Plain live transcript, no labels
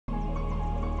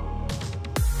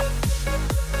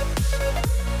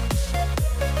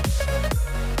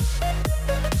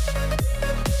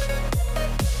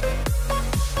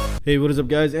Hey, what is up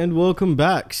guys, and welcome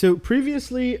back. So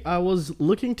previously I was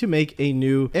looking to make a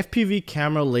new FPV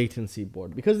camera latency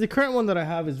board because the current one that I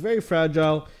have is very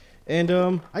fragile, and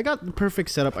I got the perfect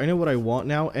setup. I know what I want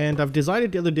now, and I've designed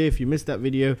it the other day if you missed that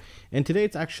video, and today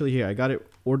it's actually here. I got it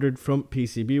ordered from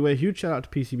PCBWAY. Huge shout out to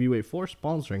PCBWAY for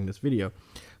sponsoring this video.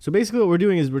 So basically what we're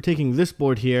doing is we're taking this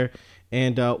board here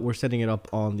and we're setting it up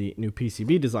on the new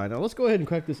PCB design. Now let's go ahead and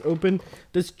crack this open.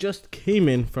 This just came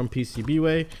in from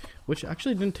PCBWAY, which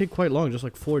actually didn't take quite long, just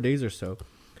like 4 days or so.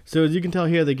 So as you can tell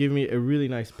here, they gave me a really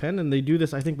nice pen, and they do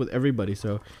this I think with everybody,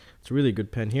 so it's a really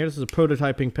good pen here. This is a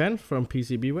prototyping pen from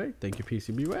PCBWAY. Thank you,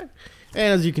 PCBWAY.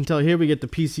 And as you can tell here, we get the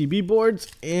PCB boards,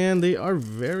 and they are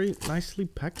very nicely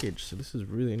packaged, so this is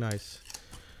really nice.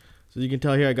 So as you can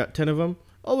tell here, I got 10 of them.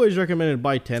 Always recommended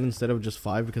buy 10 instead of just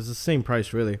 5 because it's the same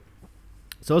price really.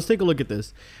 So let's take a look at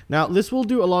this. Now this will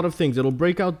do a lot of things. It'll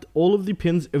break out all of the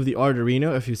pins of the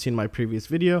Arduino if you've seen my previous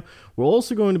video. We're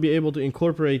also going to be able to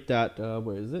incorporate that,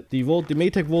 where is it? The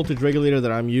Matek voltage regulator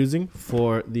that I'm using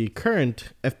for the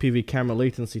current FPV camera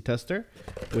latency tester,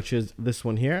 which is this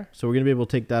one here. So we're going to be able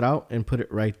to take that out and put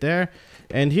it right there.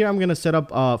 And here I'm going to set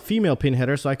up a female pin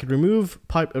header so I could remove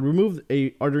a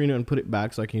Arduino and put it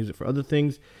back so I can use it for other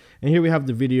things. And here we have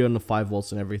the video and the 5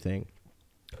 volts and everything.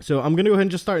 So I'm going to go ahead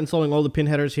and just start installing all the pin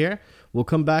headers here. We'll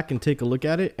come back and take a look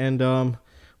at it, and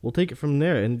we'll take it from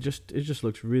there. And it just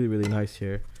looks really, really nice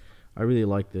here. I really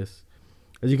like this.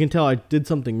 As you can tell, I did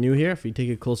something new here. If you take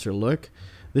a closer look,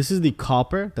 this is the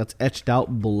copper that's etched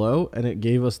out below, and it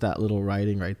gave us that little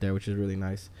writing right there, which is really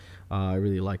nice. I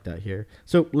really like that here.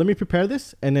 So let me prepare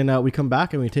this, and then we come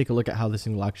back and we take a look at how this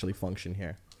thing will actually function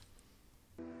here.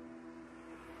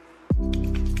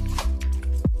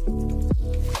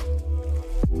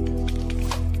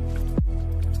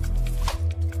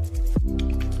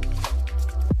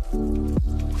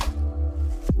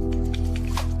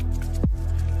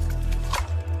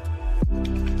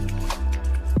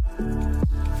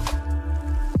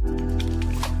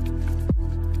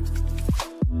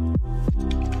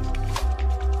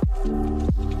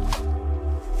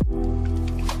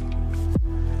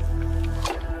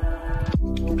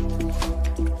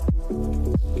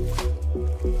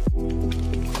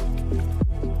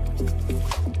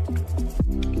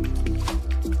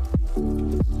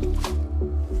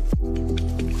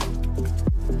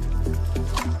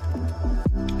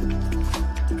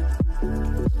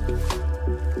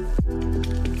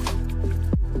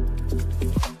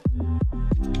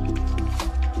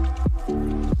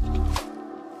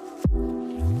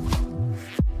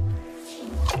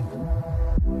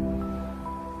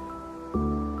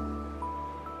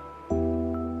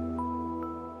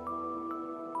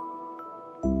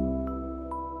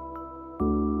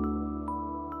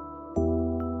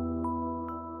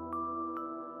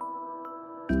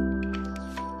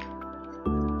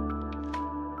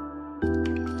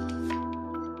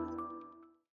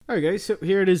 Alright guys, so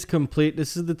here it is complete.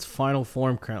 This is its final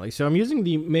form currently. So I'm using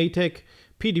the Matek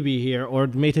PCB here, or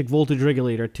the Matek voltage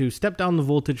regulator, to step down the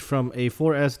voltage from a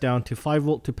 4S down to 5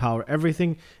 volt to power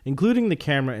everything, including the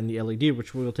camera and the LED,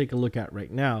 which we'll take a look at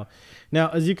right now. Now,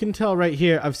 as you can tell right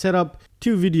here, I've set up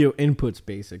 2 video inputs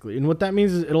basically. And what that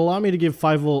means is it'll allow me to give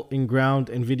 5 volt in ground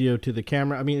and video to the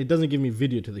camera. I mean, it doesn't give me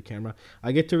video to the camera.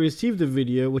 I get to receive the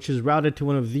video, which is routed to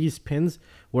one of these pins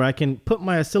where I can put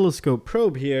my oscilloscope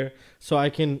probe here so I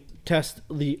can test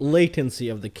the latency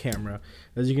of the camera.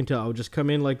 As you can tell, I'll just come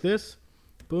in like this,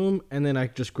 boom, and then I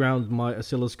just ground my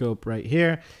oscilloscope right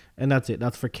here, and that's it.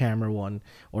 That's for camera 1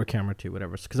 or camera 2,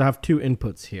 whatever, because I have 2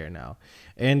 inputs here now.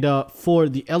 And for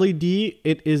the LED,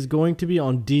 it is going to be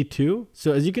on D2.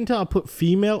 So as you can tell, I'll put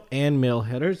female and male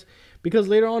headers, because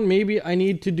later on maybe I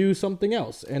need to do something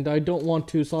else and I don't want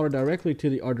to solder directly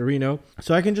to the Arduino.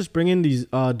 So I can just bring in these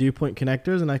dew point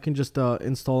connectors, and I can just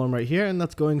install them right here, and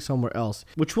that's going somewhere else,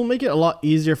 which will make it a lot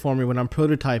easier for me when I'm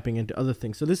prototyping into other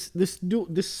things. So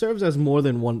this serves as more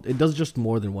than one. It does just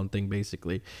more than one thing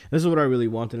basically. This is what I really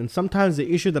wanted. And sometimes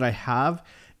the issue that I have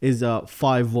is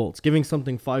 5 volts, giving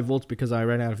something 5 volts because I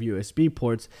ran out of USB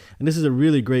ports, and this is a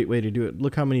really great way to do it.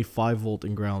 Look how many 5 volt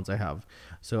and grounds I have.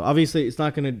 So obviously it's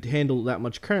not going to handle that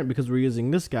much current because we're using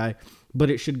this guy, but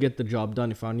it should get the job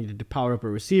done. If I needed to power up a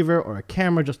receiver or a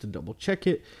camera just to double check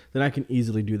it, then I can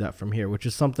easily do that from here, which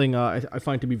is something I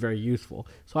find to be very useful.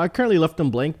 So I currently left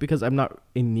them blank because I'm not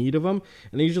in need of them,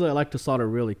 and usually I like to solder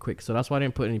really quick, so that's why I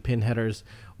didn't put any pin headers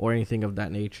or anything of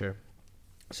that nature.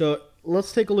 So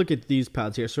let's take a look at these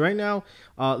pads here. So right now,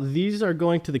 these are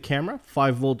going to the camera,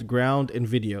 5 volt ground and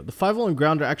video. The 5 volt and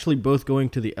ground are actually both going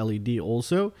to the LED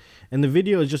also, and the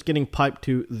video is just getting piped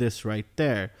to this right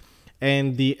there.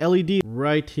 and the LED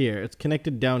right here. It's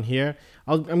connected down here.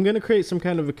 I'm going to create some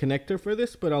kind of a connector for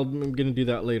this, but I'm going to do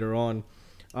that later on.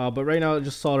 But right now I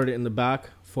just soldered it in the back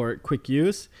for quick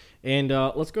use. And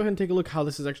let's go ahead and take a look how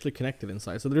this is actually connected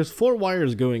inside. So there's 4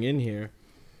 wires going in here.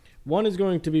 One is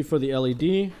going to be for the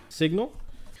LED signal.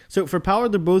 So for power,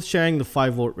 they're both sharing the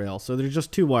 5-volt rail. So there's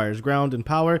just 2 wires, ground and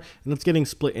power, and it's getting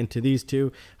split into these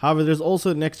 2. However, there's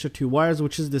also an extra 2 wires,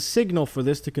 which is the signal for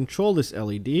this to control this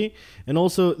LED, and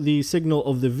also the signal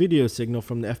of the video signal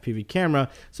from the FPV camera,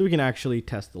 so we can actually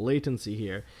test the latency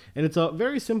here. And it's a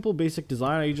very simple, basic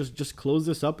design. You just close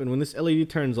this up, and when this LED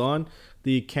turns on,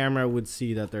 the camera would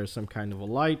see that there's some kind of a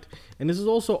light. And this is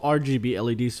also RGB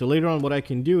LED, so later on what I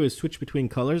can do is switch between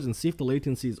colors and see if the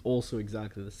latency is also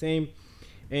exactly the same.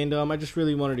 And I just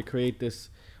really wanted to create this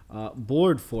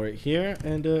board for it here,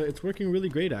 and it's working really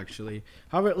great actually.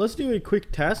 However, let's do a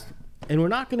quick test, and we're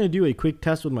not going to do a quick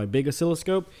test with my big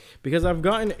oscilloscope because I've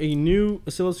gotten a new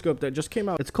oscilloscope that just came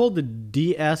out. It's called the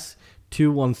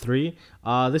DS213.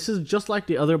 This is just like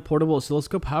the other portable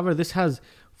oscilloscope. However, this has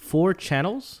 4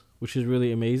 channels, which is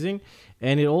really amazing,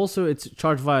 and it's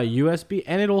charged via USB,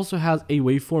 and it also has a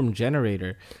waveform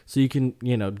generator, so you can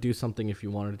do something if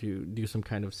you wanted to do some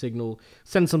kind of signal,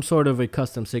 send some sort of a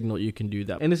custom signal. You can do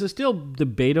that. And this is still the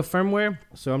beta firmware,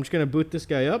 so I'm just going to boot this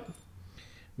guy up,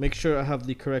 make sure I have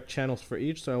the correct channels for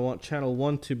each. So I want channel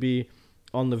 1 to be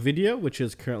on the video, which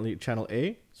is currently channel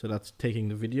A, so that's taking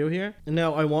the video here. And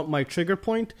now I want my trigger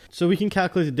point, so we can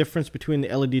calculate the difference between the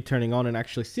LED turning on and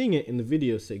actually seeing it in the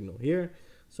video signal here.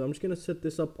 So I'm just going to set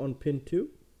this up on pin 2.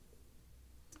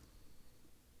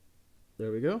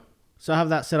 There we go. So I have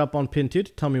that set up on pin 2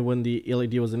 to tell me when the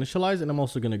LED was initialized, and I'm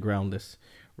also going to ground this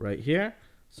right here.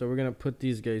 So we're going to put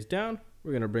these guys down.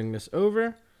 We're going to bring this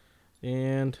over,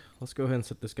 and let's go ahead and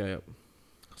set this guy up.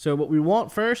 So what we want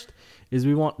first is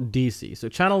we want DC. So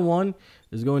channel 1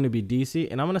 is going to be DC,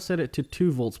 and I'm going to set it to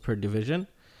 2 volts per division,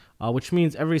 which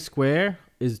means every square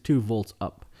is 2 volts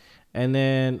up. And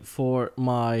then for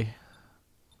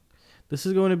this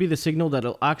is going to be the signal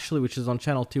which is on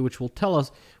channel 2, which will tell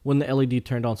us when the LED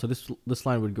turned on. So this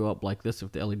line would go up like this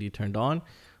if the LED turned on.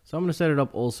 So I'm going to set it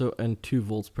up also in 2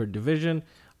 volts per division.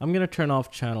 I'm going to turn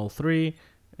off channel 3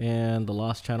 and the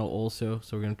last channel also.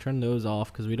 So we're going to turn those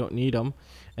off because we don't need them.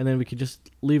 And then we could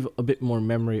just leave a bit more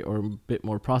memory or a bit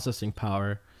more processing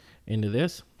power into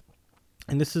this.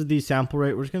 And this is the sample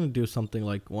rate. We're just going to do something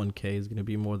like 1K is going to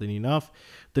be more than enough.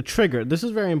 The trigger, this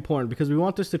is very important because we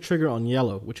want this to trigger on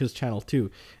yellow, which is channel 2.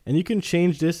 And you can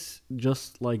change this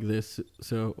just like this.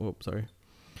 So,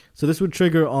 So this would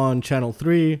trigger on channel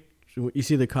 3. You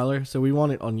see the color? So we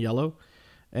want it on yellow.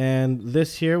 And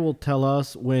this here will tell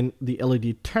us when the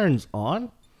LED turns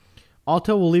on.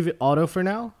 Auto, we'll leave it auto for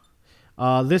now.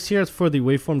 This here is for the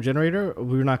waveform generator.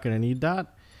 We're not going to need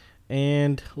that.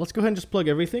 And let's go ahead and just plug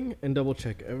everything and double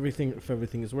check if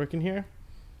everything is working here.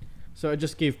 So I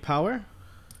just gave power.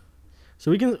 So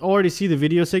we can already see the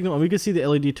video signal, and we can see the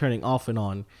LED turning off and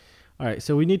on. All right,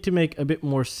 so we need to make a bit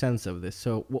more sense of this.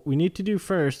 So what we need to do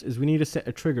first is we need to set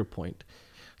a trigger point.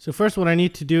 So first what I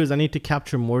need to do is I need to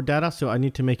capture more data. So I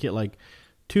need to make it like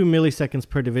 2 milliseconds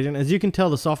per division. As you can tell,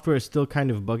 the software is still kind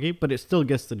of buggy, but it still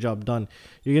gets the job done.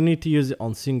 You're going to need to use it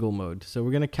on single mode. So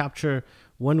we're going to capture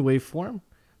one waveform.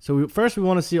 So first we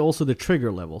want to see also the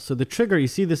trigger level. So the trigger, you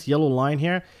see this yellow line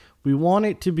here? We want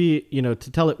it to be, to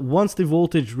tell it once the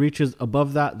voltage reaches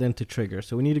above that, then to trigger.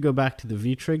 So we need to go back to the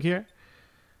V-trig here.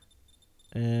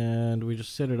 And we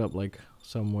just set it up like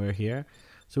somewhere here.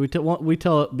 So we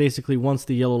tell it basically once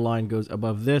the yellow line goes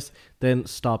above this, then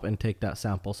stop and take that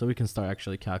sample. So we can start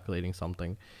actually calculating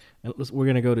something. And we're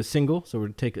going to go to single. So we're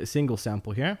going to take a single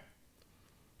sample here.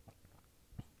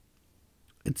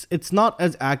 It's not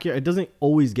as accurate. It doesn't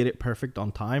always get it perfect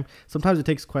on time. Sometimes it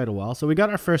takes quite a while. So we got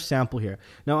our first sample here.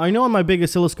 Now I know on my big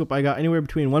oscilloscope I got anywhere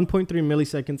between 1.3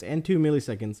 milliseconds and 2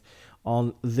 milliseconds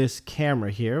on this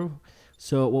camera here.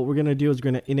 So what we're going to do is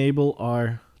we're going to enable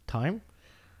our time,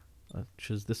 which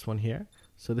is this one here.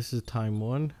 So this is time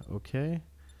 1. Okay.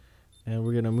 And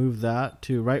we're going to move that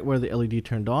to right where the LED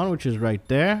turned on, which is right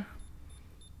there.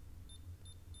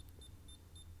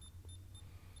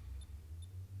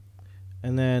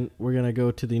 And then we're going to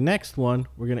go to the next one.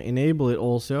 We're going to enable it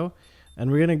also. And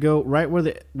we're going to go right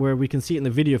where we can see it in the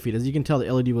video feed. As you can tell,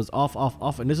 the LED was off, off,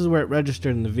 off. And this is where it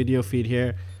registered in the video feed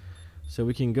here. So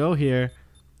we can go here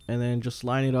and then just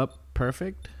line it up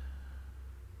perfect.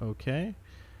 Okay.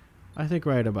 I think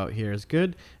right about here is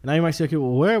good. And now you might say, okay,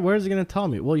 well, where is it going to tell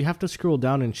me? Well, you have to scroll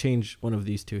down and change one of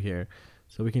these two here.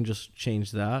 So we can just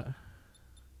change that.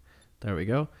 There we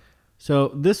go. So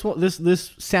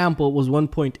this sample was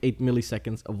 1.8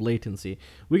 milliseconds of latency.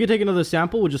 We can take another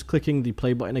sample with just clicking the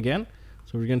play button again.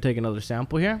 So we're going to take another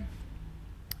sample here.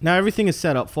 Now everything is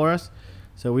set up for us,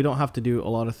 so we don't have to do a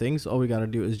lot of things. All we got to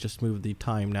do is just move the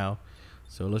time now.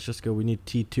 So let's just go, we need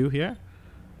T2 here.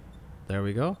 There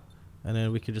we go. And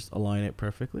then we could just align it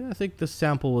perfectly. I think the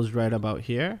sample was right about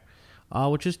here,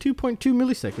 which is 2.2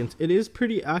 milliseconds. It is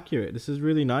pretty accurate. This is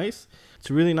really nice. It's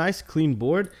a really nice clean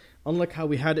board. Unlike how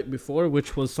we had it before,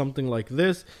 which was something like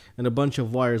this and a bunch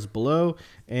of wires below.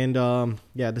 And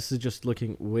yeah, this is just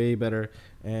looking way better,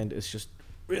 and it's just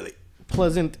really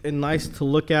pleasant and nice to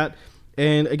look at.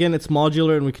 And again, it's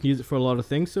modular and we can use it for a lot of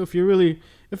things. So if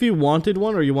you wanted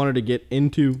one, or you wanted to get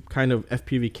into kind of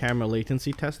FPV camera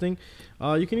latency testing,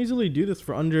 you can easily do this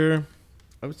for under,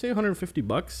 I would say, 150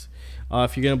 bucks.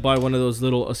 If you're gonna buy one of those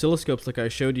little oscilloscopes like I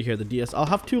showed you here, the DS. I'll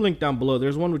have 2 linked down below.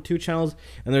 There's one with 2 channels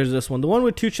and there's this one. The one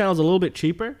with 2 channels is a little bit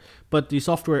cheaper, but the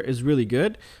software is really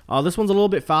good. This one's a little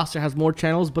bit faster, has more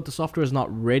channels, but the software is not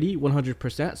ready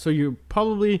 100%. So you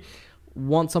probably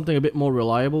want something a bit more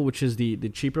reliable, which is the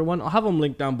cheaper one. I'll have them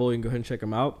linked down below. You can go ahead and check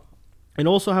them out. And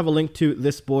also have a link to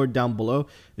this board down below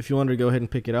if you want to go ahead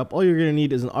and pick it up. All you're going to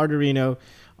need is an Arduino,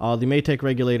 the Matek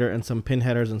Regulator, and some pin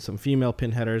headers and some female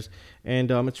pin headers.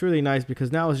 And it's really nice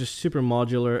because now it's just super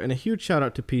modular. And a huge shout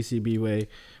out to PCBWAY.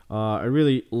 I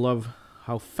really love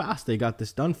how fast they got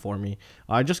this done for me.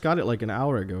 I just got it like an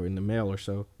hour ago in the mail or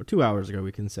so, or 2 hours ago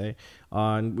we can say.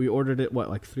 And we ordered it, what,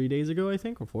 like 3 days ago I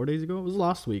think, or 4 days ago? It was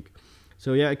last week.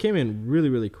 So yeah, it came in really,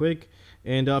 really quick.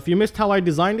 And if you missed how I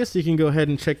designed this, you can go ahead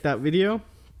and check that video.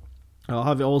 I'll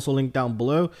have it also linked down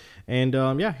below. And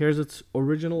yeah, here's its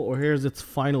original, or here's its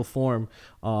final form,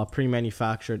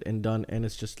 pre-manufactured and done. And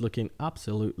it's just looking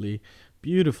absolutely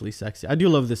beautifully sexy. I do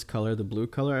love this color, the blue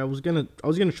color. I was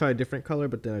gonna try a different color,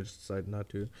 but then I just decided not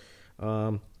to.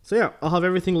 So yeah, I'll have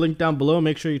everything linked down below.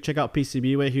 Make sure you check out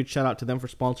PCBWAY. Huge shout out to them for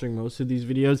sponsoring most of these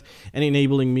videos and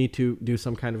enabling me to do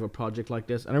some kind of a project like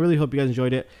this. And I really hope you guys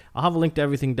enjoyed it. I'll have a link to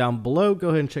everything down below. Go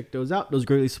ahead and check those out. Those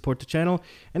greatly support the channel.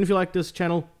 And if you like this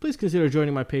channel, please consider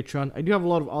joining my Patreon. I do have a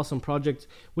lot of awesome projects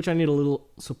which I need a little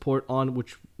support on,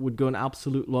 which would go an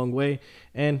absolute long way.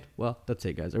 And well, that's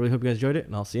it guys. I really hope you guys enjoyed it,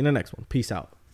 and I'll see you in the next one. Peace out.